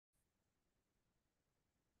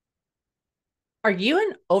Are you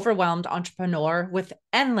an overwhelmed entrepreneur with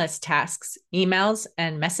endless tasks, emails,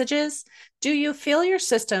 and messages? Do you feel your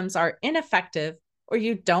systems are ineffective or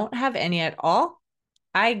you don't have any at all?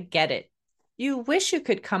 I get it. You wish you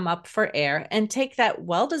could come up for air and take that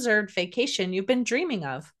well deserved vacation you've been dreaming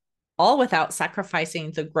of, all without sacrificing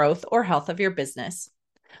the growth or health of your business.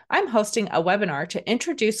 I'm hosting a webinar to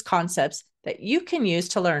introduce concepts that you can use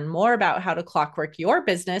to learn more about how to clockwork your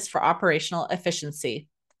business for operational efficiency.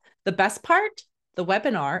 The best part? The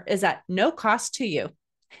webinar is at no cost to you.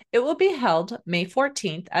 It will be held May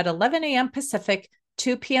 14th at 11 a.m. Pacific,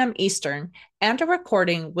 2 p.m. Eastern, and a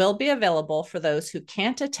recording will be available for those who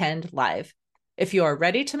can't attend live. If you are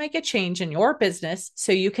ready to make a change in your business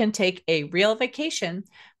so you can take a real vacation,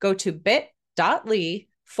 go to bit.ly/May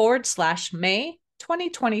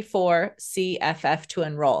 2024 CFF to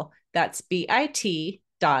enroll. That's bit.ly/May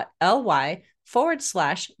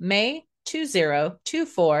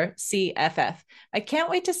 2024 CFF. I can't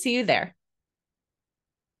wait to see you there.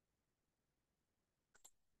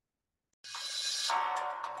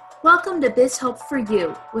 Welcome to Biz Help for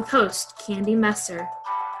You with host Candy Messer.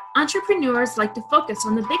 Entrepreneurs like to focus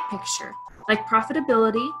on the big picture, like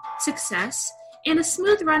profitability, success, and a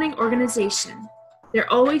smooth running organization. There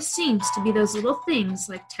always seems to be those little things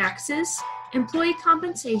like taxes, employee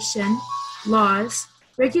compensation, laws,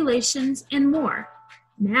 regulations, and more.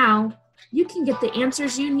 Now, you can get the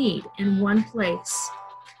answers you need in one place.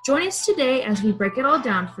 Join us today as we break it all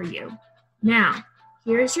down for you. Now,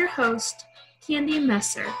 here is your host, Candy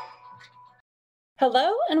Messer.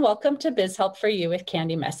 Hello and welcome to Biz Help for You with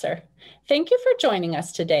Candy Messer. Thank you for joining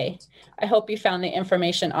us today. I hope you found the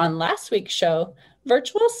information on last week's show,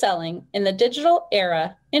 Virtual Selling in the Digital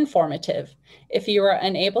Era, informative. If you are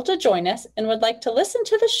unable to join us and would like to listen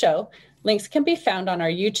to the show, links can be found on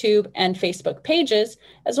our YouTube and Facebook pages,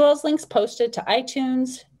 as well as links posted to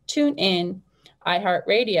iTunes, TuneIn,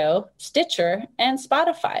 iHeartRadio, Stitcher, and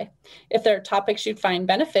Spotify. If there are topics you'd find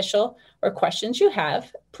beneficial or questions you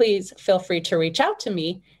have, please feel free to reach out to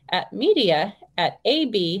me at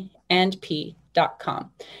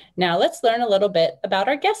media@abandp.com. Now let's learn a little bit about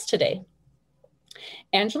our guest today.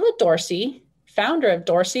 Angela Dorsey, founder of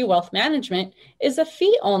Dorsey Wealth Management, is a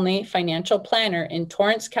fee-only financial planner in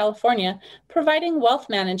Torrance, California, providing wealth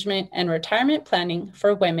management and retirement planning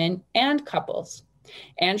for women and couples.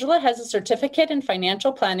 Angela has a certificate in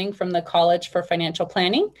financial planning from the College for Financial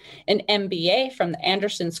Planning, an MBA from the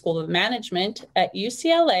Anderson School of Management at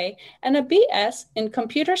UCLA, and a BS in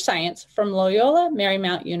computer science from Loyola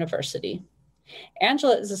Marymount University.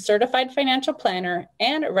 Angela is a certified financial planner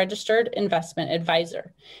and a registered investment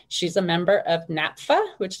advisor. She's a member of NAPFA,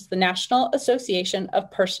 which is the National Association of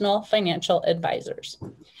Personal Financial Advisors.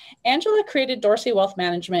 Angela created Dorsey Wealth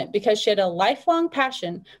Management because she had a lifelong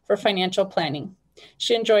passion for financial planning.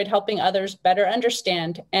 She enjoyed helping others better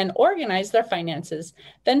understand and organize their finances,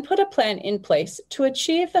 then put a plan in place to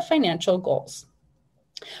achieve the financial goals.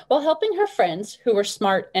 While helping her friends who were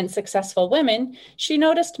smart and successful women, she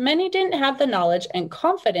noticed many didn't have the knowledge and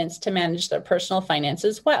confidence to manage their personal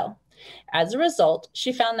finances well. As a result,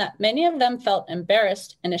 she found that many of them felt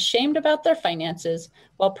embarrassed and ashamed about their finances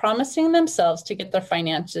while promising themselves to get their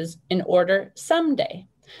finances in order someday.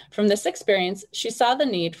 From this experience, she saw the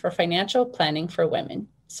need for financial planning for women.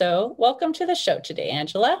 So, welcome to the show today,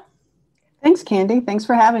 Angela. Thanks, Candy. Thanks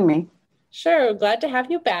for having me. Sure. Glad to have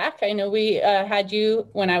you back. I know we had you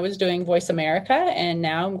when I was doing Voice America, and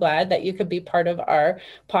now I'm glad that you could be part of our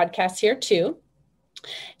podcast here too.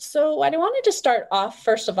 So I wanted to start off,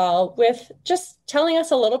 first of all, with just telling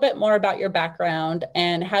us a little bit more about your background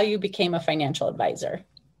and how you became a financial advisor.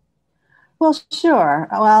 Well, sure.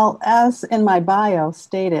 Well, as in my bio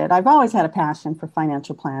stated, I've always had a passion for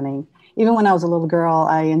financial planning. Even when I was a little girl,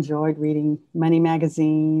 I enjoyed reading Money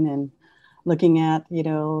Magazine and looking at,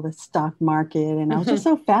 the stock market, and I was just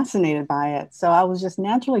so fascinated by it. So I was just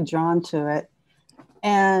naturally drawn to it.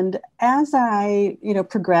 And as I,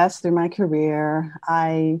 progressed through my career,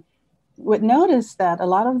 I would notice that a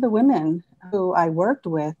lot of the women who I worked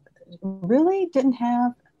with really didn't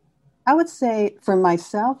have, I would say for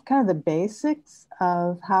myself, kind of the basics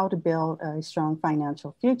of how to build a strong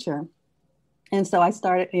financial future. And so I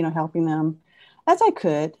started, helping them as I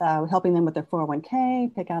could, helping them with their 401k,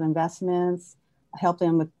 pick out investments, help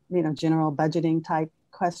them with, general budgeting type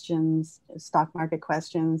questions, stock market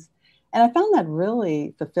questions. And I found that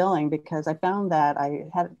really fulfilling because I found that I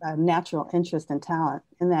had a natural interest and talent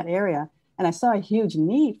in that area. And I saw a huge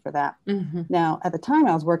need for that. Mm-hmm. Now, at the time,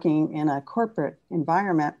 I was working in a corporate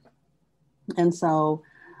environment. And so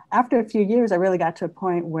after a few years, I really got to a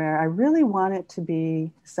point where I really wanted to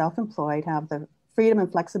be self-employed, have the freedom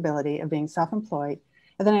and flexibility of being self-employed.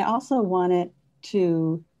 And then I also wanted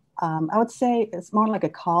to, I would say it's more like a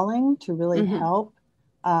calling to really help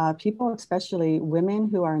people, especially women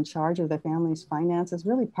who are in charge of their family's finances,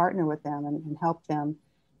 really partner with them and help them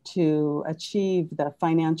to achieve the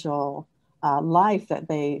financial life that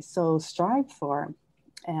they so strive for.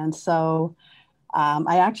 And so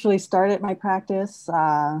I actually started my practice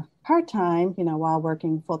part-time, while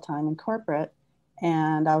working full-time in corporate.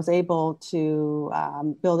 And I was able to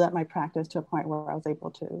build up my practice to a point where I was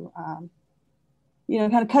able to,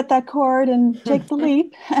 kind of cut that cord and take the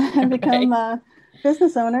leap and become a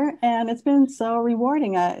business owner. And it's been so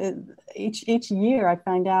rewarding. Each year I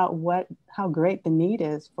find out how great the need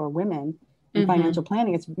is for women in financial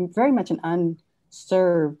planning. It's very much an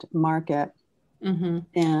unserved market.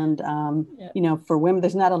 And, for women,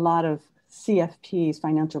 there's not a lot of CFPs,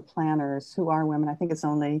 financial planners, who are women. I think it's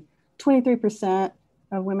only 23%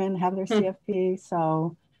 of women have their CFP.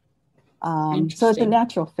 So it's a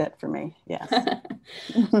natural fit for me. Yes.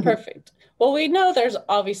 Perfect. Well, we know there's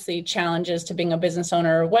obviously challenges to being a business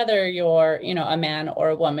owner, whether you're, a man or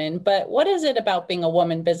a woman, but what is it about being a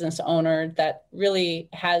woman business owner that really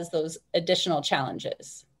has those additional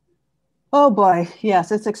challenges? Oh boy,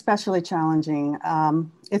 yes, it's especially challenging.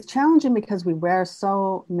 It's challenging because we wear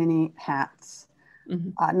so many hats.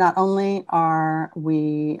 Not only are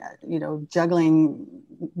we, juggling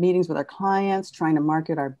meetings with our clients, trying to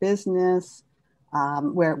market our business,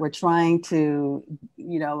 we're trying to,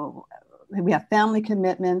 we have family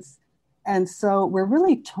commitments. And so we're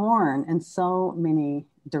really torn in so many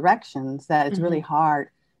directions that it's really hard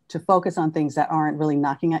to focus on things that aren't really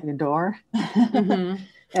knocking at your door.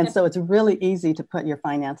 And so it's really easy to put your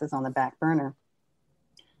finances on the back burner.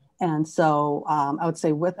 And so I would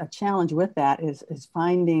say with a challenge with that is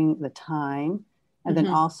finding the time and then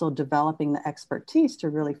also developing the expertise to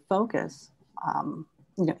really focus,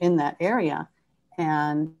 in that area.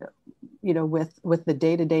 And, with the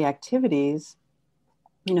day-to-day activities,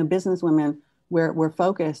 business women, we're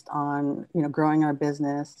focused on, growing our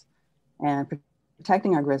business and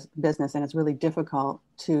protecting our business. And it's really difficult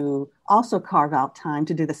to also carve out time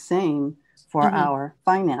to do the same for our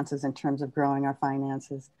finances in terms of growing our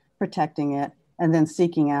finances, protecting it, and then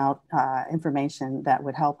seeking out information that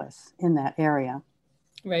would help us in that area.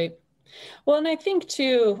 Right. Well, and I think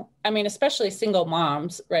too, especially single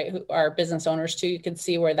moms, right, who are business owners too, you can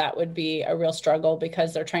see where that would be a real struggle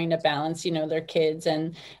because they're trying to balance, their kids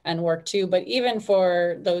and work too. But even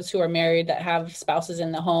for those who are married that have spouses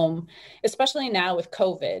in the home, especially now with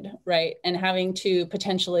COVID, right, and having to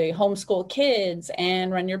potentially homeschool kids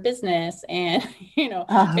and run your business and,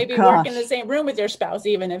 maybe work in the same room with your spouse,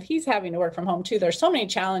 even if he's having to work from home too. There's so many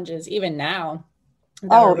challenges even now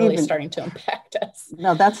that are really starting to impact us.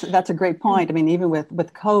 No, that's a great point. Even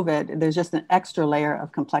with COVID, there's just an extra layer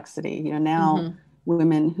of complexity. Now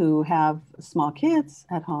women who have small kids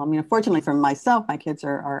at home, fortunately for myself, my kids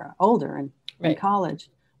are older and in college,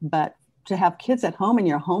 but to have kids at home and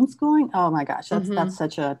you're homeschooling, oh my gosh, that's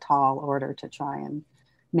such a tall order to try and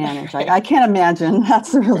manage. I can't imagine.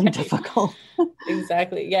 That's really difficult.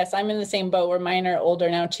 Exactly. Yes, I'm in the same boat where mine are older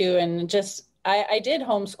now too, and just I did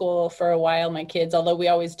homeschool for a while, my kids, although we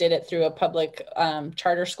always did it through a public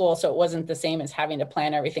charter school. So it wasn't the same as having to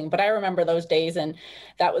plan everything. But I remember those days, and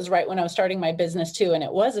that was right when I was starting my business too. And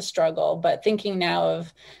it was a struggle. But thinking now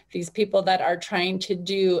of these people that are trying to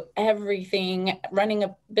do everything, running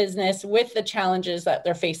a business with the challenges that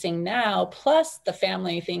they're facing now, plus the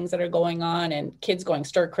family things that are going on and kids going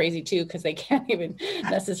stir crazy too, because they can't even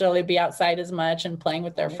necessarily be outside as much and playing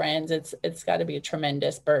with their friends. It's got to be a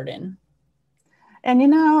tremendous burden. And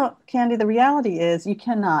Candy, the reality is you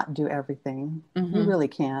cannot do everything. You really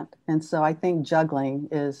can't. And so I think juggling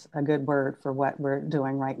is a good word for what we're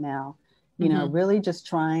doing right now. Really just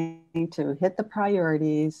trying to hit the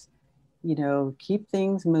priorities, keep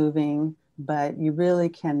things moving, but you really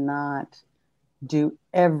cannot do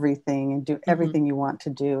everything and do everything you want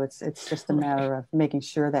to do. It's just a matter of making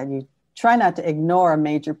sure that you try not to ignore a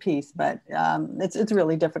major piece, but it's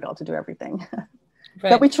really difficult to do everything.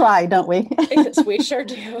 Right. But we try, don't we? Yes, we sure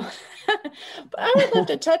do. But I would love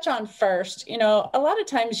to touch on first, a lot of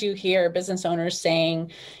times you hear business owners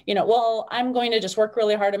saying, well, I'm going to just work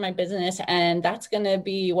really hard in my business and that's going to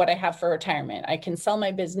be what I have for retirement. I can sell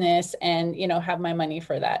my business and, have my money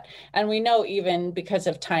for that. And we know even because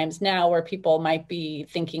of times now where people might be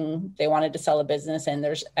thinking they wanted to sell a business and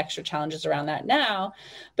there's extra challenges around that now.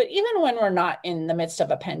 But even when we're not in the midst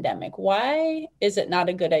of a pandemic, why is it not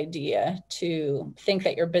a good idea to think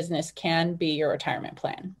that your business can be your retirement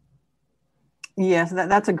plan? Yes,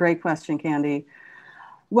 that's a great question, Candy.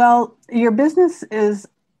 Well, your business it's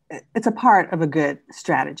a part of a good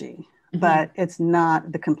strategy. but it's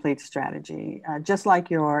not the complete strategy. Just like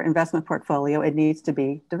your investment portfolio, it needs to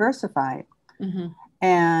be diversified.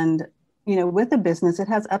 And, you know, with the business, it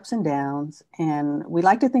has ups and downs. And we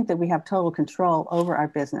like to think that we have total control over our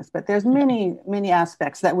business, but there's many, many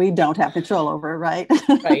aspects that we don't have control over, right?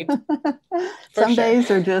 Right. Some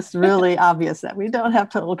days are just really obvious that we don't have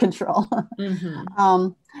total control.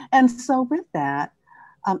 And so with that,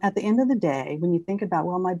 at the end of the day, when you think about,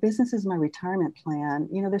 well, my business is my retirement plan,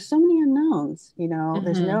 you know, there's so many unknowns, you know,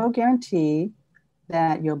 there's no guarantee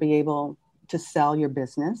that you'll be able to sell your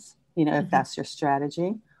business, you know, if that's your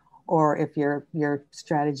strategy, or if your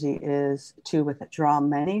strategy is to withdraw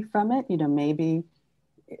money from it, you know, maybe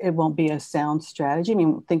it won't be a sound strategy. I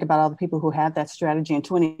mean, think about all the people who had that strategy in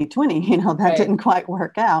 2020, you know, that didn't quite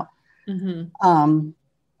work out.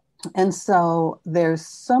 And so there's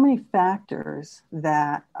so many factors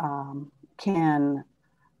that can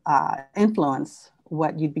influence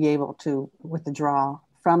what you'd be able to withdraw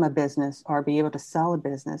from a business or be able to sell a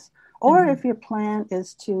business, or if your plan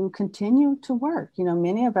is to continue to work. You know,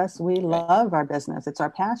 many of us, we love our business. It's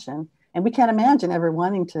our passion, and we can't imagine ever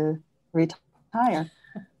wanting to retire.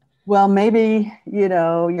 Well, maybe, you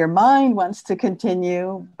know, your mind wants to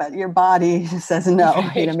continue, but your body says no.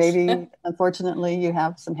 You know, maybe, unfortunately, you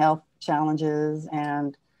have some health challenges,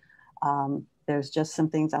 and there's just some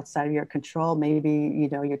things outside of your control. Maybe, you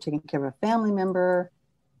know, you're taking care of a family member.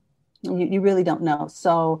 You really don't know.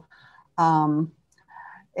 So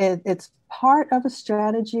it's part of a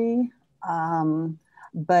strategy,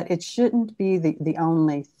 but it shouldn't be the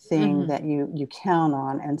only thing that you count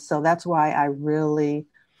on. And so that's why I really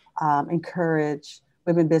encourage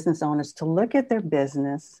women business owners to look at their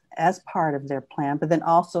business as part of their plan, but then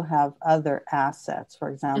also have other assets. For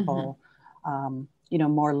example, you know,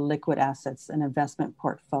 more liquid assets, an investment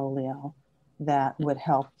portfolio that would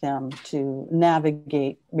help them to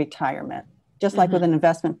navigate retirement. Just like with an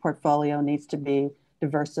investment portfolio needs to be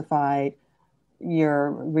diversified,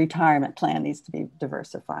 your retirement plan needs to be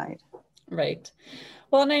diversified. Right.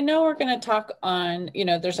 Well, and I know we're going to talk on, you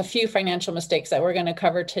know, there's a few financial mistakes that we're going to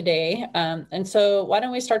cover today. And so why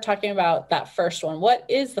don't we start talking about that first one? What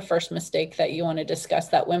is the first mistake that you want to discuss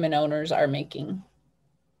that women owners are making?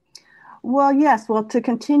 Well, yes. Well, to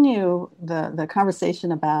continue the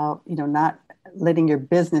conversation about, you know, not letting your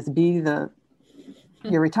business be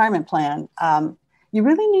your retirement plan, you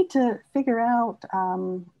really need to figure out,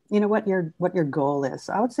 you know, what your goal is.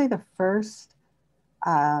 So I would say the first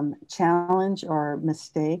challenge or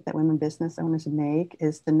mistake that women business owners make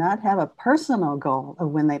is to not have a personal goal of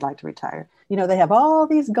when they'd like to retire. You know, they have all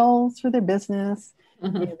these goals for their business. You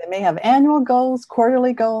know, they may have annual goals,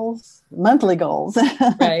 quarterly goals, monthly goals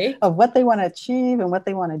of what they want to achieve and what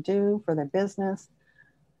they want to do for their business.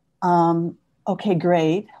 Okay,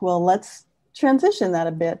 great. Well, let's transition that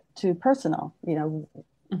a bit to personal. You know,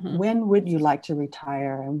 when would you like to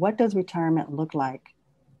retire, and what does retirement look like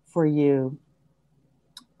for you?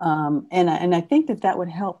 And I think that would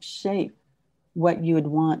help shape what you would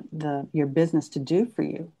want your business to do for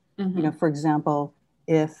you. You know, for example,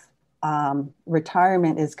 if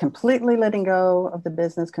retirement is completely letting go of the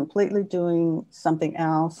business, completely doing something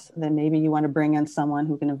else, then maybe you want to bring in someone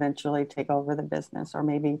who can eventually take over the business, or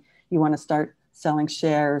maybe you want to start selling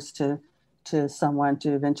shares to someone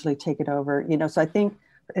to eventually take it over. You know, so I think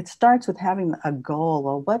it starts with having a goal.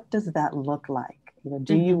 Well, what does that look like? You know,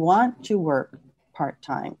 do you want to work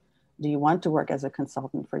part-time? Do you want to work as a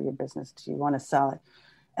consultant for your business? Do you want to sell it?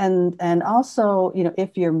 And also, you know,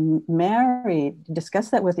 if you're married, discuss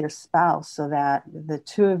that with your spouse so that the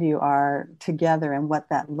two of you are together and what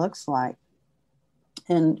that looks like.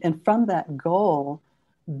 And from that goal,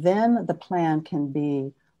 then the plan can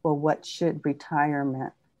be, well, what should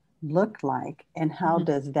retirement look like? And how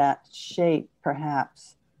does that shape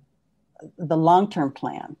perhaps the long-term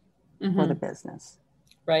plan for the business?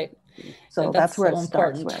 Right. So that's where it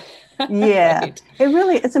starts with. Yeah,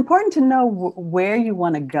 it's important to know where you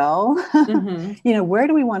want to go. You know, where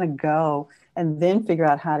do we want to go, and then figure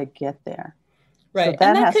out how to get there. Right. So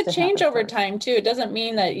and that could change over time too. It doesn't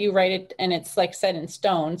mean that you write it and it's like set in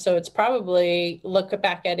stone. So it's probably look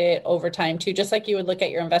back at it over time too, just like you would look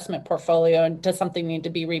at your investment portfolio, and does something need to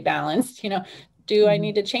be rebalanced? You know, do I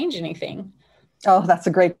need to change anything? Oh, that's a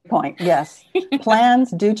great point. Yes. Plans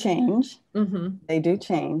do change. They do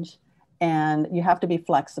change. And you have to be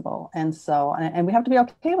flexible. And so, and we have to be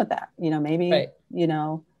okay with that. You know, maybe, you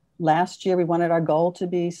know, last year we wanted our goal to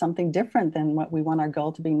be something different than what we want our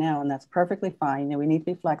goal to be now. And that's perfectly fine. You know, we need to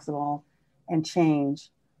be flexible and change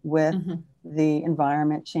with the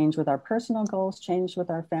environment, change with our personal goals, change with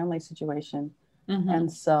our family situation.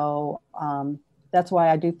 And so that's why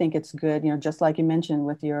I do think it's good, just like you mentioned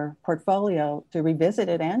with your portfolio, to revisit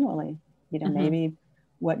it annually. Maybe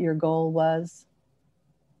what your goal was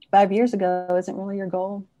 5 years ago isn't really your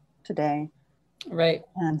goal today. Right.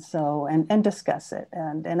 And so, and discuss it.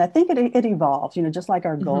 And I think it evolves, just like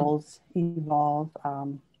our goals evolve,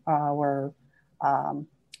 our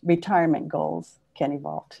retirement goals can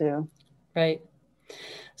evolve too. Right.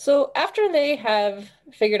 So after they have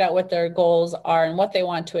figured out what their goals are and what they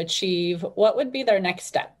want to achieve, what would be their next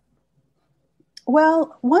step?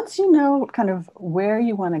 Well, once you know kind of where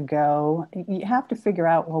you want to go, you have to figure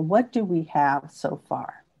out, well, what do we have so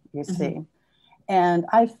far, you see? And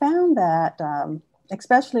I found that,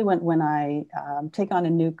 especially when I take on a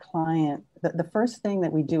new client, the first thing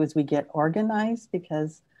that we do is we get organized,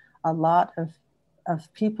 because a lot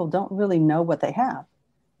of people don't really know what they have.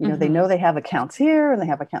 They know they have accounts here and they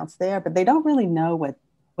have accounts there, but they don't really know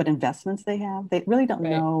what investments they have. They really don't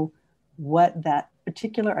know what that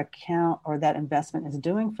particular account or that investment is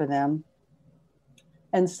doing for them.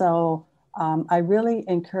 And so I really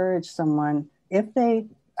encourage someone,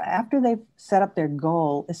 after they've set up their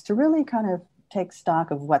goal, is to really kind of take stock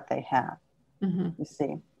of what they have. You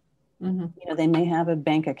see, they may have a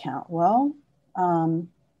bank account. Well,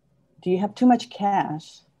 do you have too much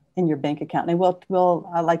cash in your bank account? And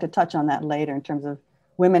I'd like to touch on that later in terms of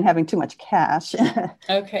women having too much cash.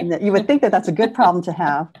 Okay. And that you would think that that's a good problem to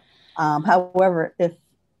have. However, if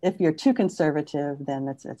you're too conservative, then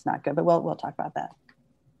it's not good. But we'll talk about that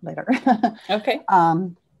later. Okay.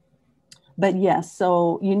 But yes,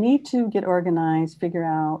 so you need to get organized, figure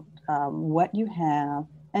out what you have,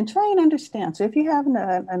 and try and understand. So if you have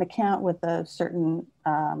an account with a certain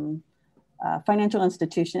financial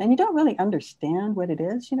institution and you don't really understand what it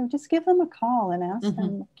is, just give them a call and ask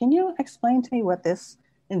them, can you explain to me what this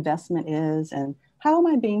investment is and how am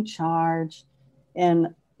I being charged?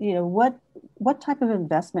 And what type of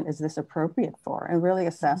investment is this appropriate for? And really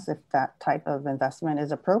assess if that type of investment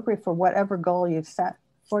is appropriate for whatever goal you've set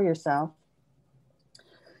for yourself.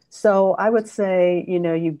 So I would say,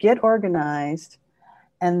 you get organized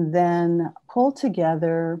and then pull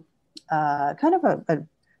together kind of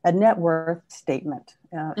a net worth statement.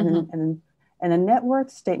 And a net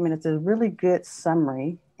worth statement is a really good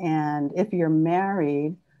summary. And if you're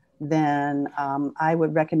married, then I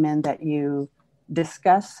would recommend that you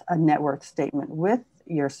discuss a net worth statement with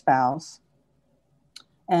your spouse.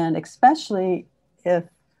 And especially if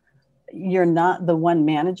you're not the one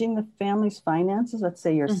managing the family's finances, let's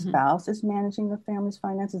say your spouse is managing the family's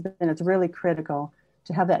finances, then it's really critical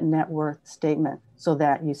to have that net worth statement so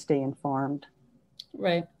that you stay informed.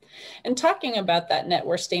 Right. And talking about that net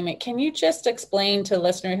worth statement, can you just explain to a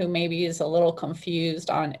listener who maybe is a little confused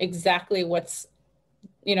on exactly what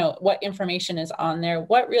information is on there?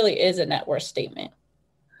 What really is a net worth statement?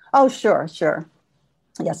 Oh, sure.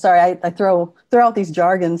 Yeah, sorry, I throw out these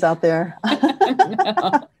jargons out there.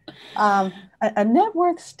 No. A net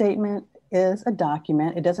worth statement is a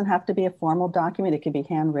document. It doesn't have to be a formal document. It can be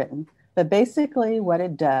handwritten. But basically what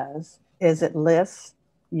it does is it lists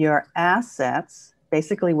your assets,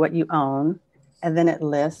 basically what you own, and then it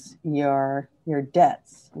lists your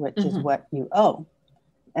debts, which is what you owe.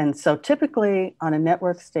 And so typically on a net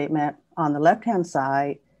worth statement, on the left-hand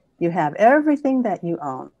side, you have everything that you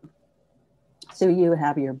own. So you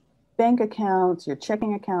have your bank accounts, your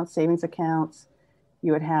checking accounts, savings accounts.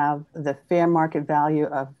 You would have the fair market value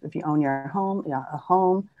of, if you own your home, a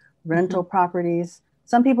home, rental properties.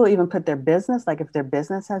 Some people even put their business, like if their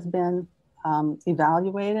business has been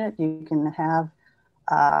evaluated, you can have,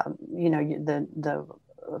 the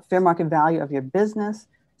fair market value of your business.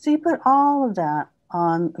 So you put all of that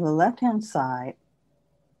on the left-hand side,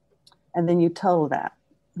 and then you total that,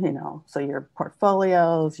 so your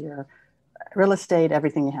portfolios, your real estate,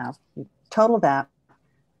 everything you have, you total that,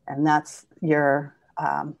 and that's your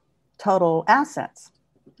total assets.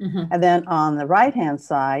 And then on the right-hand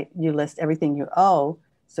side, you list everything you owe.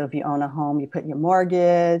 So if you own a home, you put your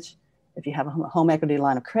mortgage. If you have a home equity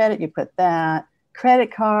line of credit, you put that.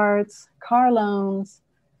 Credit cards, car loans,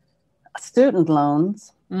 student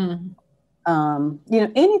loans, anything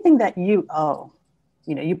that you owe,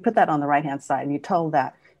 you put that on the right-hand side and you total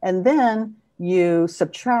that. And then you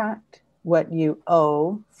subtract what you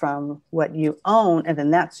owe from what you own, and then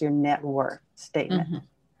that's your net worth statement.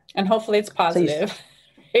 And hopefully it's positive.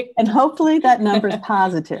 So and hopefully that number is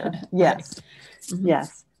positive. Yes.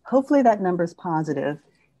 Yes. Hopefully that number is positive.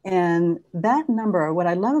 And that number, what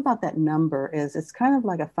I love about that number is it's kind of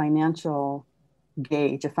like a financial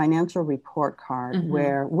gauge, a financial report card,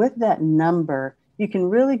 where with that number, you can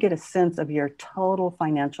really get a sense of your total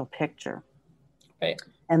financial picture. Right.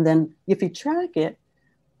 And then if you track it,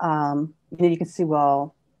 You can see,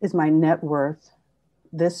 well, is my net worth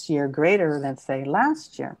this year greater than, say,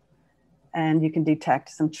 last year? And you can detect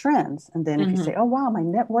some trends. And then if you say, oh, wow, my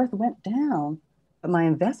net worth went down, but my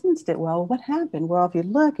investments did well, what happened? Well, if you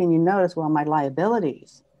look and you notice, well, my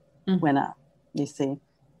liabilities went up, you see.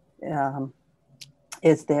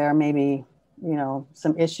 Is there maybe,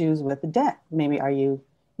 some issues with the debt? Maybe are you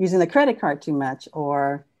using the credit card too much,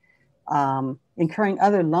 or incurring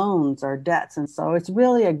other loans or debts? And so it's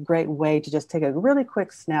really a great way to just take a really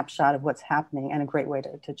quick snapshot of what's happening, and a great way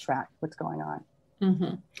to track what's going on.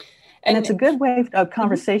 And it's a good way, a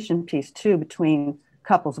conversation piece too, between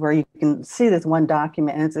couples, where you can see this one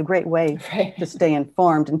document, and it's a great way to stay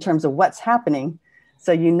informed in terms of what's happening.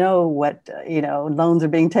 So what, loans are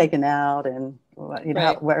being taken out, and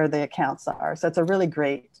where the accounts are. So it's a really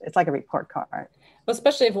great, it's like a report card. Well,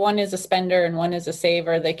 especially if one is a spender and one is a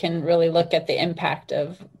saver, they can really look at the impact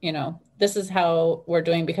of, this is how we're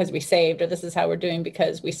doing because we saved, or this is how we're doing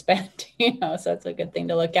because we spent, so it's a good thing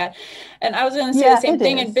to look at. And I was going to say the same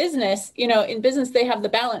thing in business. In business, they have the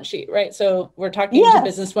balance sheet, right? So we're talking to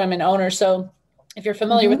businesswomen owners. So if you're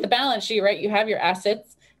familiar with the balance sheet, right, you have your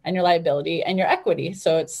assets and your liability and your equity.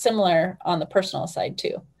 So it's similar on the personal side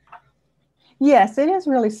too. Yes, it is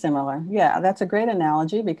really similar. Yeah, that's a great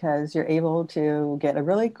analogy, because you're able to get a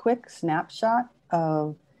really quick snapshot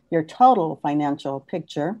of your total financial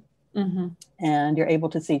picture. And you're able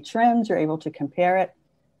to see trends. You're able to compare it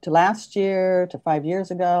to last year, to 5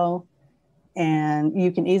 years ago. And you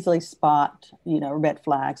can easily spot, red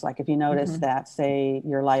flags. Like if you notice that, say,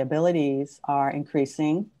 your liabilities are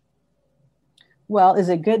increasing, well, is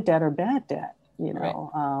it good debt or bad debt?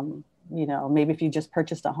 Maybe if you just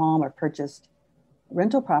purchased a home or purchased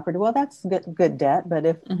rental property, well, that's good debt. But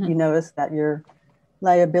if you notice that your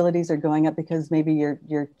liabilities are going up because maybe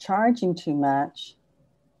you're charging too much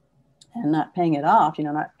and not paying it off,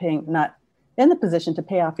 not in the position to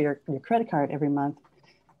pay off your credit card every month,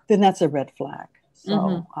 then that's a red flag.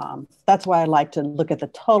 So that's why I like to look at the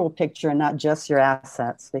total picture and not just your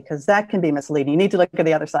assets, because that can be misleading. You need to look at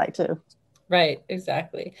the other side too. Right,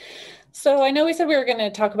 exactly. So I know we said we were going to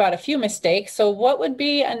talk about a few mistakes. So what would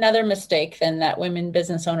be another mistake then that women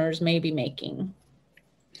business owners may be making?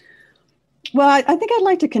 Well, I think I'd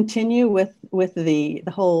like to continue with the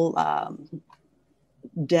whole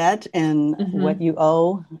debt and what you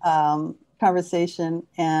owe conversation.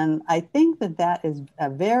 And I think that is a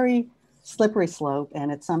very slippery slope,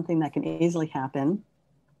 and it's something that can easily happen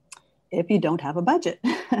if you don't have a budget.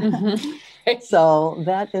 So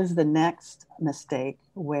that is the next mistake,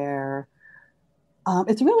 where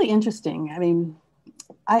it's really interesting. I mean,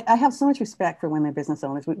 I have so much respect for women business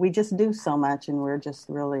owners. We just do so much, and we're just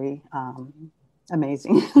really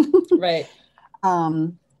amazing. Right.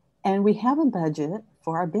 And we have a budget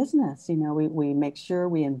for our business. We make sure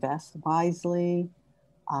we invest wisely,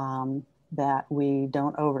 that we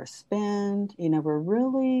don't overspend. We're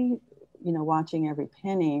really, watching every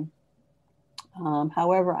penny.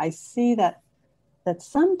 However, I see that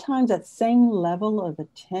sometimes that same level of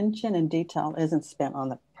attention and detail isn't spent on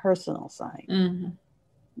the personal side.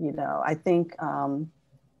 I think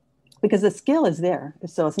because the skill is there.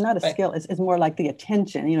 So it's not a skill, it's more like the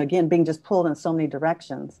attention, again, being just pulled in so many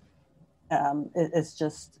directions. It's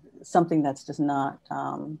just something that's just not,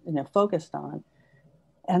 focused on.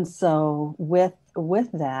 And so with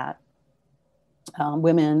that,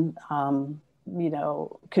 women,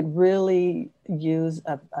 could really use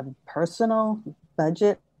a personal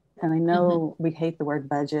budget. And I know we hate the word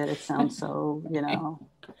budget. It sounds so,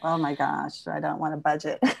 oh my gosh, I don't want a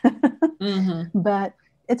budget. But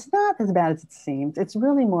it's not as bad as it seems. It's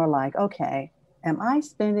really more like, okay, am I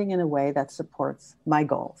spending in a way that supports my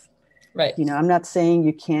goals? Right. I'm not saying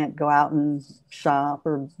you can't go out and shop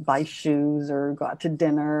or buy shoes or go out to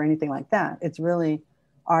dinner or anything like that. It's really,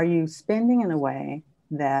 are you spending in a way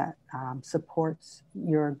that supports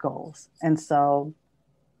your goals? And so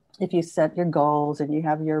if you set your goals and you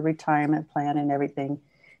have your retirement plan and everything,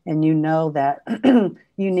 and you know that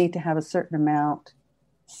you need to have a certain amount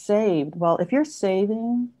saved, well, if you're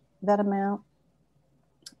saving that amount,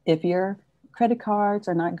 if your credit cards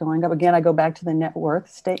are not going up, again, I go back to the net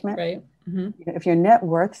worth statement. Right. If your net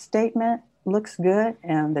worth statement looks good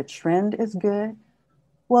and the trend is good,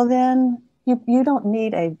 well, then you don't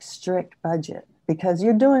need a strict budget, because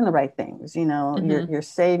you're doing the right things. You're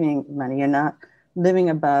saving money. You're not living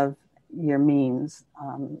above your means,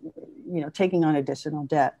 taking on additional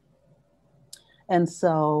debt. And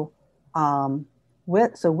so,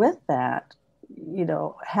 with that,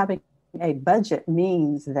 having a budget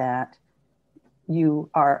means that you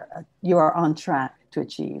are on track to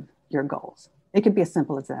achieve your goals. It could be as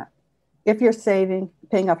simple as that. if you're saving,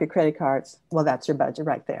 paying off your credit cards, well, that's your budget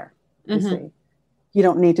right there. You Mm-hmm. see, you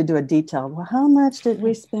don't need to do a detailed, well, how much did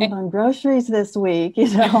we spend on groceries this week?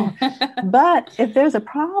 But if there's a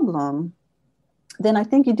problem, then I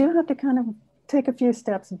think you do have to kind of take a few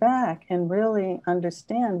steps back and really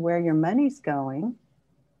understand where your money's going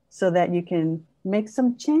so that you can make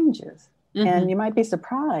some changes. Mm-hmm. And you might be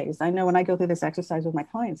surprised. I know when I go through this exercise with my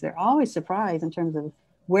clients, they're always surprised in terms of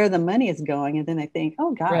where the money is going. And then they think,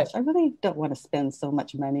 oh gosh, right. I really don't want to spend so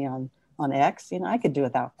much money on X. I could do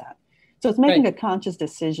without that. So it's making a conscious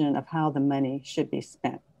decision of how the money should be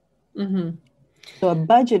spent. Mm-hmm. So a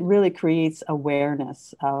budget really creates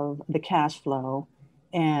awareness of the cash flow,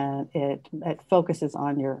 and it focuses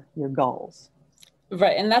on your goals.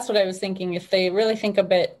 Right. And that's what I was thinking. If they really think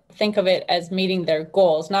of it as meeting their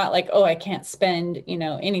goals, not like, oh, I can't spend,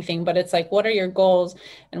 anything, but it's like, what are your goals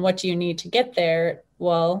and what do you need to get there?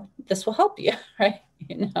 Well, this will help you, right?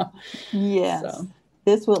 Yes. So.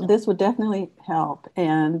 This will definitely help.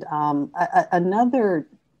 And another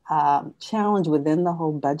challenge within the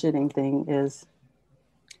whole budgeting thing is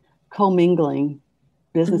commingling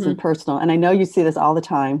business and personal. And I know you see this all the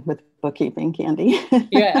time with bookkeeping, Candy.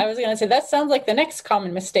 Yeah, I was going to say that sounds like the next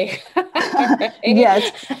common mistake. Right?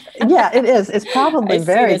 Yes. Yeah, it is. It's probably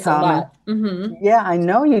very common. Mm-hmm. Yeah, I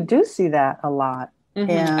know you do see that a lot. Mm-hmm.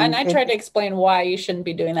 And I tried to explain why you shouldn't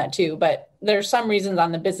be doing that too, but there's some reasons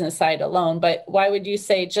on the business side alone. But why would you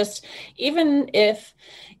say, just even if,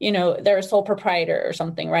 they're a sole proprietor or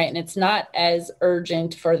something, right? And it's not as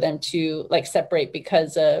urgent for them to separate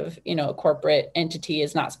because of, a corporate entity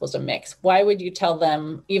is not supposed to mix. Why would you tell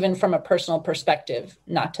them, even from a personal perspective,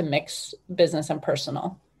 not to mix business and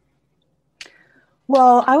personal?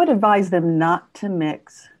 Well, I would advise them not to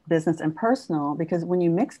mix business and personal, because when you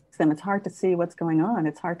mix them, it's hard to see what's going on.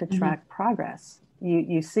 It's hard to track progress.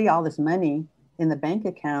 You see all this money in the bank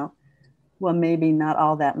account. Well, maybe not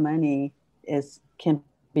all that money can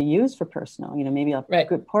be used for personal. Maybe a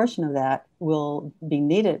good portion of that will be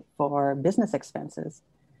needed for business expenses.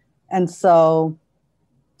 And so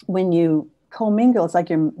when you commingle, it's like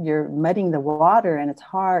you're muddying the water, and it's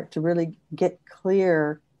hard to really get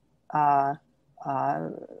clear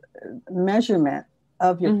measurement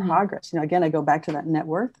of your progress. Again, I go back to that net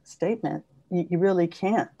worth statement. You really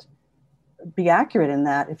can't be accurate in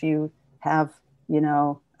that if you have,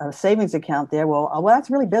 a savings account there. Well, that's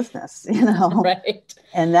really business, Right.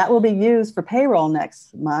 And that will be used for payroll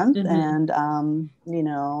next month. And,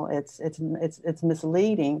 it's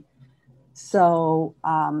misleading. So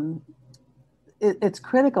it's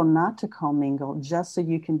critical not to commingle, just so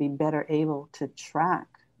you can be better able to track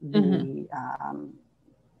the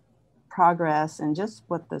progress and just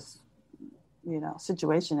what this,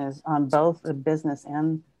 situation is on both the business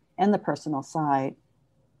and the personal side.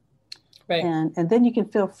 Right. And then you can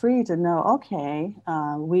feel free to know, okay,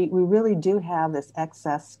 we really do have this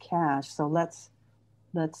excess cash. So let's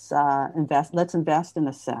invest in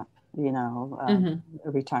a SEP, a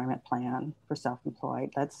retirement plan for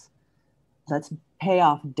self-employed. Let's pay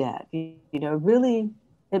off debt. Really,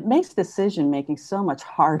 it makes decision making so much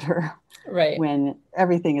harder, right, when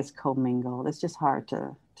everything is commingled. It's just hard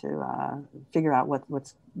to figure out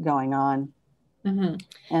what's going on. Mm-hmm.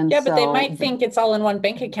 And but they might think it's all in one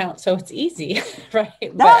bank account, so it's easy, right?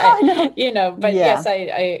 But yes,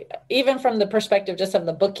 I even from the perspective just of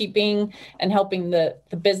the bookkeeping and helping the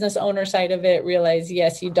business owner side of it, realize,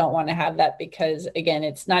 yes, you don't want to have that, because again,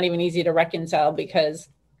 it's not even easy to reconcile, because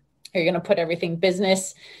you're going to put everything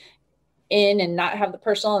business in and not have the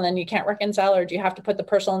personal, and then you can't reconcile, or do you have to put the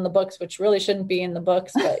personal in the books, which really shouldn't be in the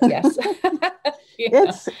books, but yes.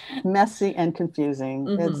 It's messy and confusing.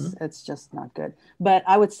 It's just not good. But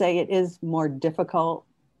I would say it is more difficult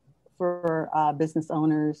for business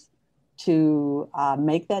owners to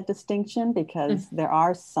make that distinction, because there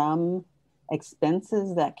are some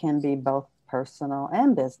expenses that can be both personal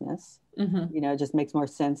and business. It just makes more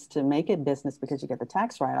sense to make it business because you get the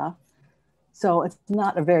tax write-off. So it's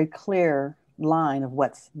not a very clear line of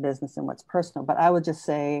what's business and what's personal. But I would just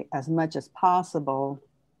say, as much as possible,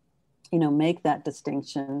 make that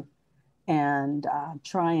distinction and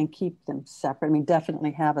try and keep them separate. I mean,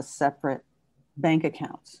 definitely have a separate bank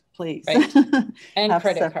accounts, please. Right. And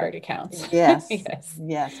credit card accounts. Yes.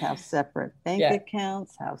 Yes. Have separate bank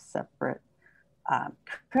accounts, have separate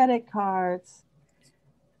credit cards.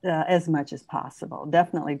 As much as possible.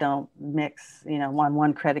 Definitely don't mix,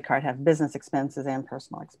 one credit card have business expenses and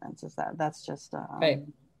personal expenses. That's just,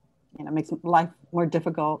 makes life more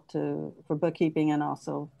difficult for bookkeeping, and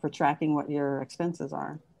also for tracking what your expenses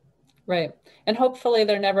are. Right. And hopefully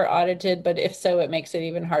they're never audited, but if so, it makes it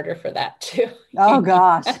even harder for that too. Oh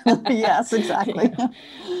gosh. Yes, exactly.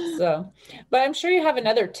 So, but I'm sure you have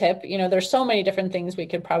another tip. There's so many different things we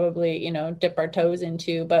could probably, dip our toes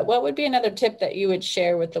into, but what would be another tip that you would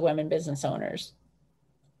share with the women business owners?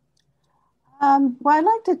 Well, I'd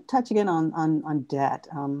like to touch again on debt.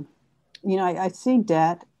 I see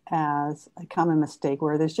debt as a common mistake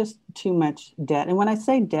where there's just too much debt. And when I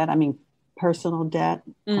say debt, I mean personal debt,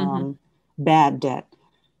 Mm-hmm. bad debt.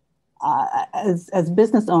 As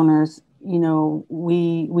business owners,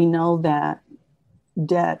 we know that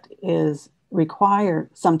debt is required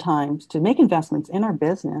sometimes to make investments in our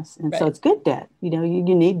business, and so Right. it's good debt. You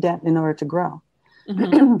need debt in order to grow.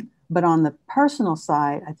 Mm-hmm. But on the personal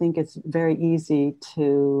side, I think it's very easy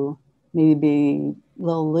to maybe be a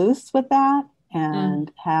little loose with that Mm-hmm.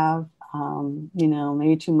 and have,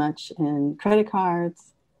 maybe too much in credit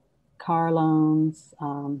cards, car loans,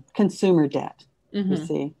 consumer debt, you Mm-hmm.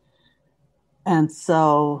 see. And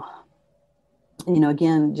so,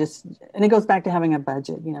 again, and it goes back to having a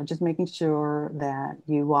budget, just making sure that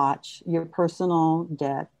you watch your personal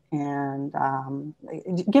debt and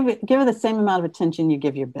give it the same amount of attention you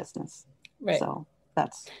give your business. Right. So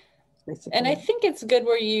that's And basically I it. think it's good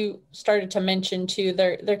where you started to mention too,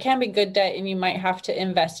 there can be good debt and you might have to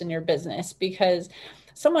invest in your business because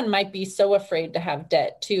someone might be so afraid to have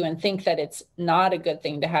debt too and think that it's not a good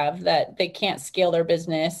thing to have, that they can't scale their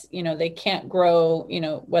business, they can't grow,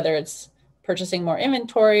 whether it's purchasing more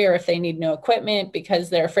inventory or if they need new equipment because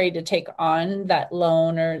they're afraid to take on that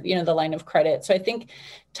loan or, the line of credit. So I think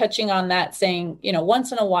touching on that, saying,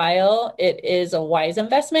 once in a while, it is a wise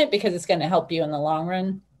investment because it's going to help you in the long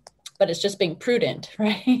run, but it's just being prudent,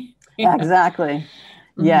 right? Exactly.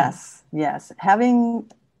 Mm-hmm. Yes.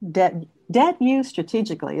 Having debt used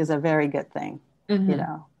strategically is a very good thing.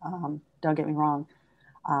 Mm-hmm. Don't get me wrong.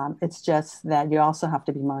 It's just that you also have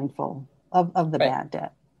to be mindful of the Right. bad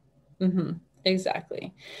debt. Mm-hmm.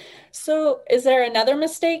 Exactly. So, is there another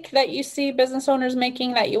mistake that you see business owners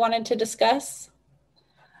making that you wanted to discuss?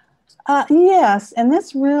 Yes, and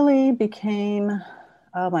this really became,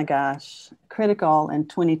 oh my gosh, critical in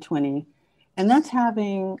 2020, and that's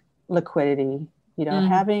having liquidity, Mm-hmm.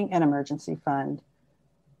 having an emergency fund.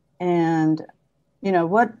 And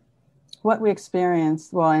what we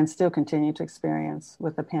experienced, well, and still continue to experience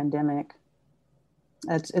with the pandemic,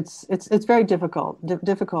 it's very difficult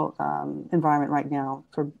environment right now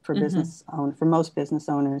Mm-hmm. for most business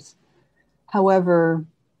owners. However,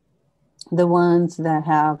 the ones that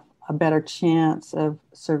have a better chance of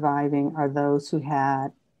surviving are those who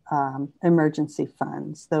had emergency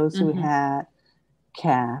funds, those who Mm-hmm. had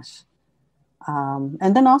cash,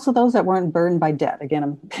 and then also those that weren't burdened by debt. Again,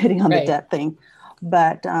 I'm hitting on the Right. debt thing,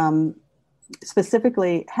 but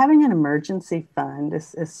specifically, having an emergency fund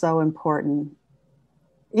is so important,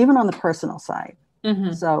 even on the personal side.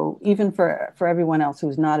 Mm-hmm. So even for everyone else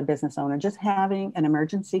who's not a business owner, just having an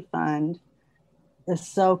emergency fund is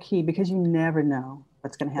so key because you never know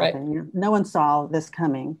what's going to Right. happen. No one saw this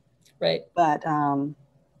coming, Right. but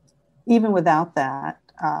even without that,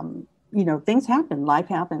 things happen. Life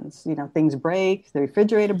happens. Things break. The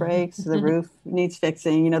refrigerator breaks. The roof needs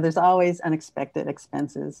fixing. There's always unexpected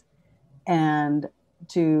expenses, and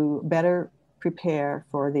to better prepare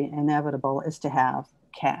for the inevitable is to have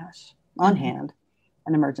cash on Mm-hmm. hand,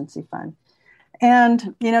 an emergency fund.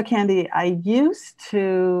 And Candy, I used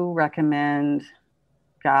to recommend.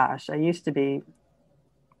 Gosh, I used to be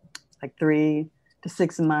like 3 to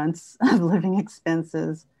 6 months of living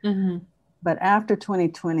expenses. Mm-hmm. But after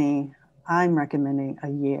 2020, I'm recommending a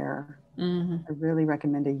year. Mm-hmm. I really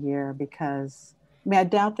recommend a year because I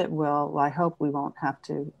doubt that well, I hope we won't have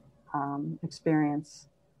to experience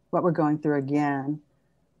what we're going through again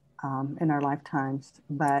in our lifetimes.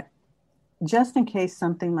 But just in case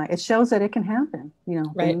something like it shows that it can happen,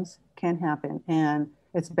 Right. things can happen. And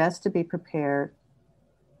it's best to be prepared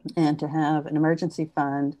and to have an emergency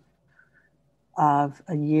fund of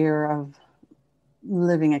a year of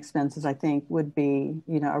living expenses, I think would be,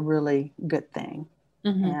 a really good thing.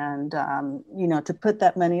 Mm-hmm. And, to put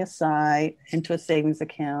that money aside into a savings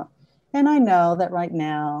account. And I know that right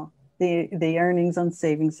now, the earnings on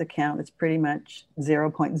savings account is pretty much zero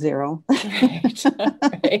point 0. Right.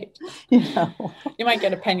 Right. you know, You might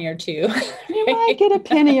get a penny or two. you might Right. get a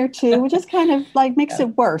penny or two, which just kind of like makes Yeah.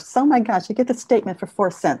 it worse. Oh my gosh, you get the statement for 4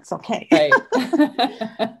 cents. Okay. Right.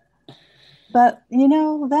 But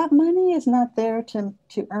that money is not there to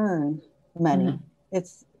earn money. Mm-hmm.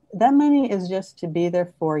 It's that money is just to be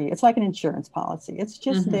there for you. It's like an insurance policy. Mm-hmm.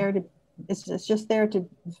 It's just there to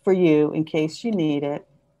for you in case you need it.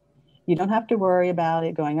 You don't have to worry about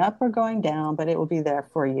it going up or going down, but it will be there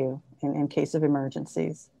for you in case of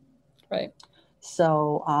emergencies. Right.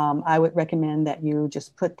 So I would recommend that you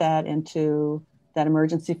just put that into that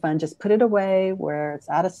emergency fund, just put it away where it's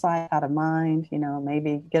out of sight, out of mind.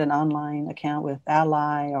 Maybe get an online account with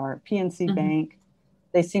Ally or PNC Mm-hmm. Bank.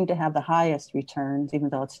 They seem to have the highest returns, even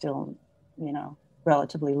though it's still,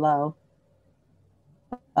 relatively low.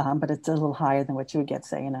 But it's a little higher than what you would get,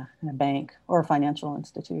 say, in a bank or a financial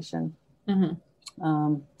institution.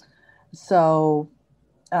 Mm-hmm.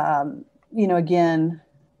 Again,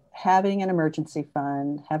 having an emergency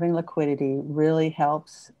fund, having liquidity really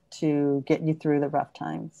helps to get you through the rough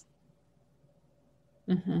times.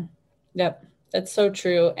 Mm-hmm. Yep. That's so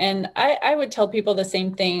true. And I would tell people the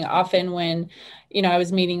same thing often when, I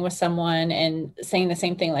was meeting with someone and saying the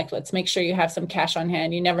same thing, like, let's make sure you have some cash on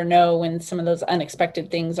hand. You never know when some of those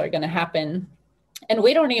unexpected things are going to happen. And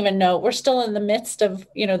we don't even know, we're still in the midst of,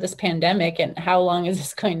 this pandemic, and how long is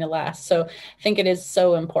this going to last? So I think it is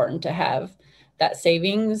so important to have that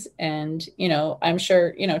savings. And, I'm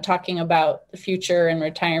sure, talking about the future and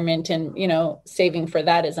retirement and, saving for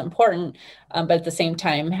that is important. But at the same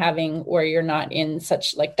time, having where you're not in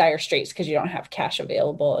such like dire straits because you don't have cash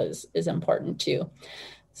available is important too.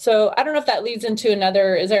 So I don't know if that leads into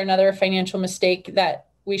is there another financial mistake that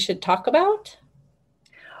we should talk about?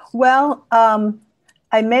 Well, I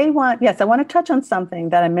want to touch on something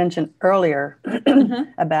that I mentioned earlier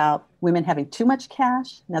Mm-hmm. about women having too much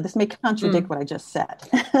cash. Now, this may contradict what I just said.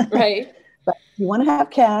 Right. But you want to have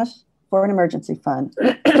cash for an emergency fund.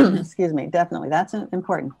 Excuse me, definitely. That's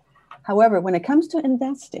important. However, when it comes to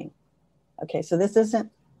investing, okay, so this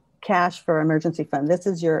isn't cash for emergency fund. This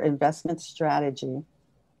is your investment strategy,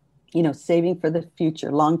 saving for the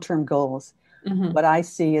future, long-term goals. Mm-hmm. What I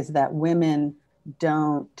see is that women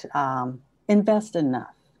don't invest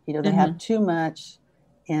enough. They Mm-hmm. have too much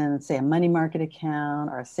in, say, a money market account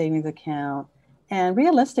or a savings account. And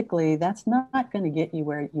realistically, that's not going to get you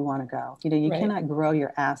where you want to go. You Right. cannot grow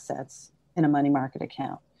your assets in a money market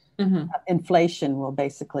account. Mm-hmm. Inflation will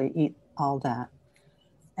basically eat all that.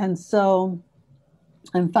 And so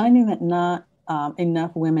I'm finding that not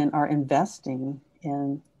enough women are investing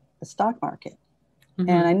in the stock market. Mm-hmm.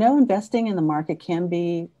 And I know investing in the market can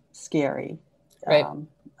be scary. Right.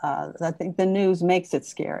 I think the news makes it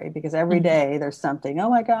scary because every Mm-hmm. day there's something, oh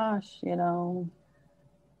my gosh, the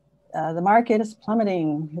market is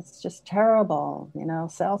plummeting. It's just terrible,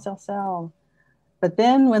 sell. But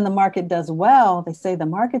then when the market does well, they say the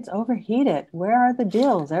market's overheated. Where are the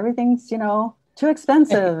deals? Everything's, too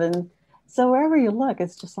expensive. And so wherever you look,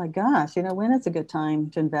 it's just like, gosh, when is a good time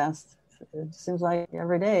to invest? It seems like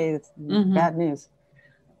every day it's Mm-hmm. bad news.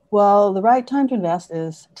 Well, the right time to invest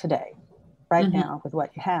is today, right Mm-hmm. now with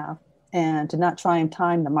what you have, and to not try and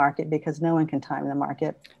time the market because no one can time the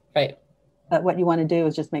market. Right. But what you want to do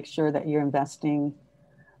is just make sure that you're investing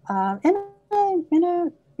in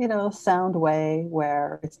a sound way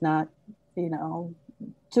where it's not,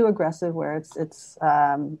 too aggressive, where it's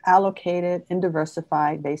allocated and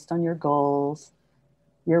diversified based on your goals,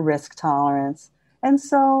 your risk tolerance. And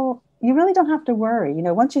so you really don't have to worry.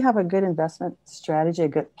 Once you have a good investment strategy, a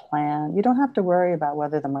good plan, you don't have to worry about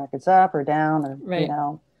whether the market's up or down or, Right.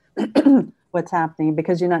 what's happening,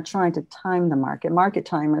 because you're not trying to time the market. Market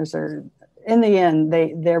timers are, in the end,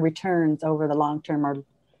 their returns over the long term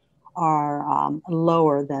are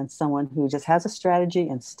lower than someone who just has a strategy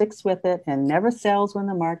and sticks with it and never sells when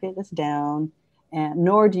the market is down. And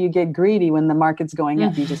nor do you get greedy when the market's going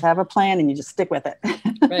up. You just have a plan and you just stick with it.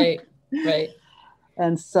 Right. Right.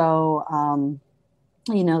 And so,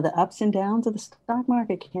 the ups and downs of the stock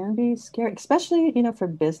market can be scary, especially, for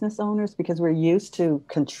business owners, because we're used to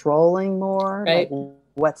controlling more, Right. like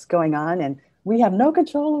what's going on. And we have no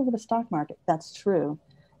control over the stock market. That's true.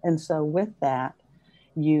 And so with that,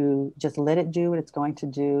 you just let it do what it's going to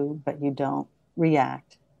do, but you don't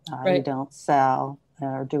react. Right. You don't sell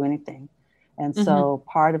or do anything. And so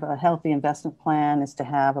part of a healthy investment plan is to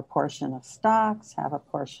have a portion of stocks, have a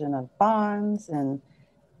portion of bonds, and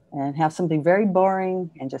have something very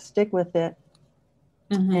boring and just stick with it.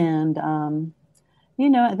 Mm-hmm. And,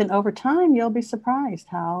 and then over time, you'll be surprised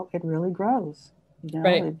how it really grows.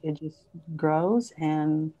 Right. It just grows,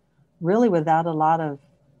 and really without a lot of,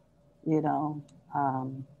 in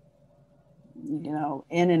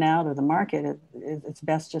and out of the market, it's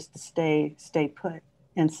best just to stay put.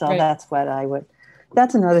 And so Right.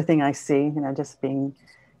 that's another thing I see, just being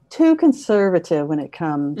too conservative when it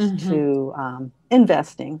comes to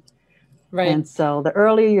investing. Right. And so the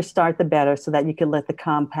earlier you start, the better, so that you can let the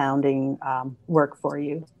compounding work for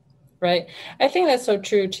you. Right. I think that's so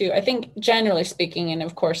true too. I think generally speaking, and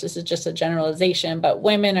of course this is just a generalization, but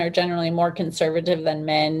women are generally more conservative than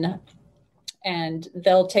men, and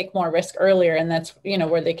they'll take more risk earlier, and that's,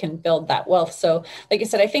 where they can build that wealth. So like I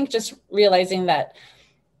said, I think just realizing that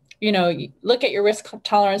you look at your risk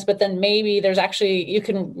tolerance, but then maybe there's actually, you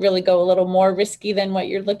can really go a little more risky than what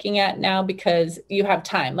you're looking at now because you have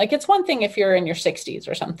time. Like it's one thing if you're in your 60s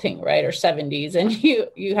or something, right? Or 70s and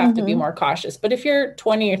you have to be more cautious. But if you're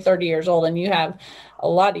 20 or 30 years old and you have a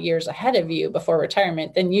lot of years ahead of you before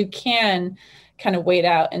retirement, then you can kind of wait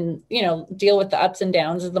out and, deal with the ups and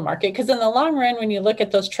downs of the market. Because in the long run, when you look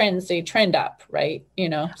at those trends, they trend up, right?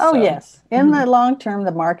 Yes. In the long term,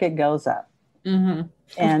 the market goes up. Mm-hmm.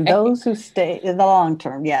 And those who stay in the long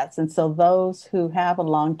term, yes. And so those who have a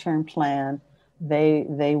long-term plan,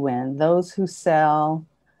 they win. Those who sell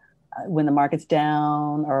when the market's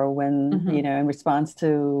down or when, in response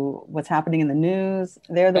to what's happening in the news,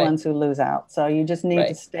 they're the ones who lose out. So you just need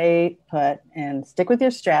to stay put and stick with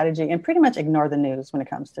your strategy and pretty much ignore the news when it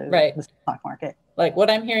comes to the stock market. Like what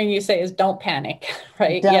I'm hearing you say is don't panic,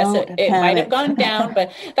 right? Yes, it might have gone down,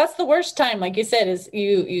 but that's the worst time. Like you said, is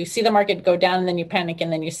you see the market go down and then you panic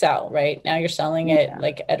and then you sell, right? Now you're selling it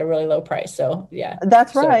like at a really low price. So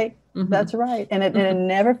That's right. That's right. And it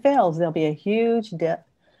never fails. There'll be a huge dip.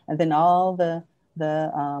 And then all the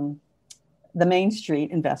Main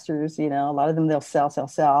Street investors, a lot of them, they'll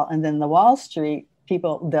sell. And then the Wall Street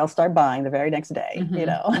people, they'll start buying the very next day,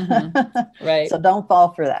 Right. So don't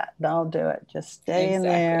fall for that. Don't do it. Just stay in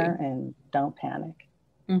there and don't panic.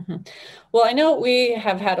 Well, I know we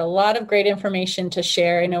have had a lot of great information to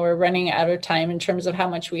share. I know we're running out of time in terms of how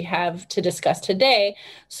much we have to discuss today.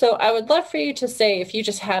 So I would love for you to say if you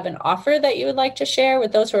just have an offer that you would like to share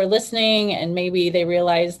with those who are listening and maybe they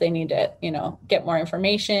realize they need to, get more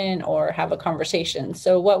information or have a conversation.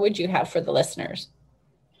 So what would you have for the listeners?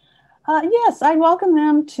 Yes, I welcome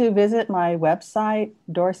them to visit my website,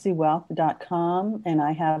 dorseywealth.com, and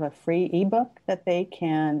I have a free ebook that they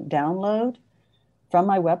can download from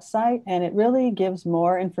my website, and it really gives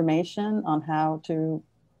more information on how to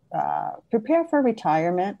prepare for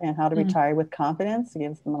retirement and how to retire with confidence. It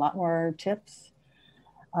gives them a lot more tips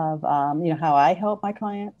of how I help my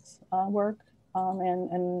clients work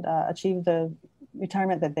and achieve the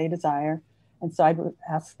retirement that they desire. And so I'd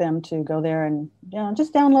ask them to go there and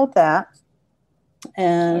just download that.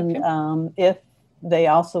 And if they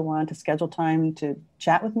also want to schedule time to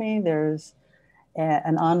chat with me, there's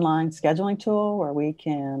an online scheduling tool where we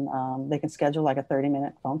can they can schedule like a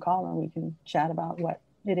 30-minute phone call and we can chat about what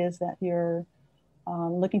it is that you're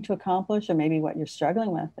looking to accomplish or maybe what you're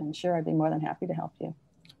struggling with. And sure, I'd be more than happy to help you.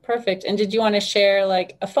 Perfect. And did you want to share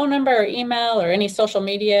like a phone number or email or any social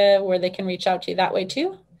media where they can reach out to you that way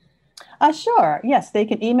too? Sure. Yes, they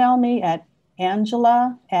can email me at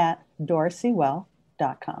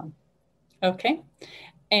angela@dorseywealth.com. Okay.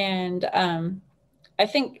 And I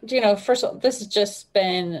think, first of all, this has just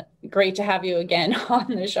been great to have you again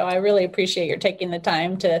on the show. I really appreciate your taking the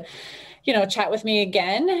time to, chat with me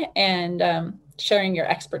again and sharing your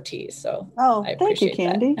expertise. So thank you,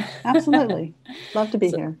 Candy. Absolutely. Love to be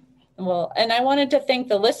here. Well, and I wanted to thank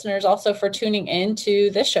the listeners also for tuning in to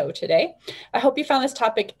the show today. I hope you found this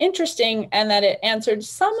topic interesting and that it answered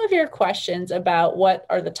some of your questions about what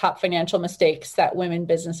are the top financial mistakes that women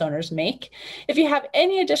business owners make. If you have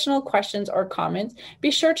any additional questions or comments, be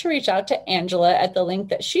sure to reach out to Angela at the link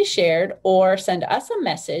that she shared or send us a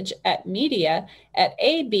message at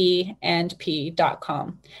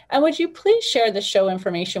media@abandp.com. And would you please share the show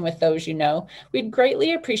information with those you know? We'd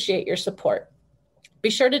greatly appreciate your support. Be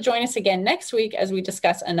sure to join us again next week as we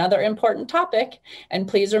discuss another important topic. And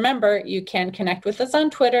please remember, you can connect with us on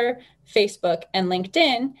Twitter, Facebook, and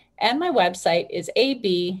LinkedIn. And my website is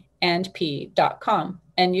abandp.com.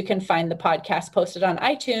 And you can find the podcast posted on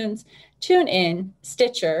iTunes, TuneIn,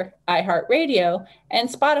 Stitcher, iHeartRadio, and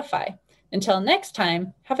Spotify. Until next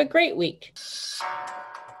time, have a great week.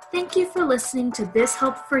 Thank you for listening to This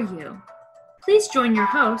Help for You. Please join your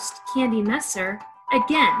host, Candy Messer,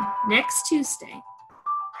 again next Tuesday.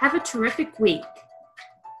 Have a terrific week.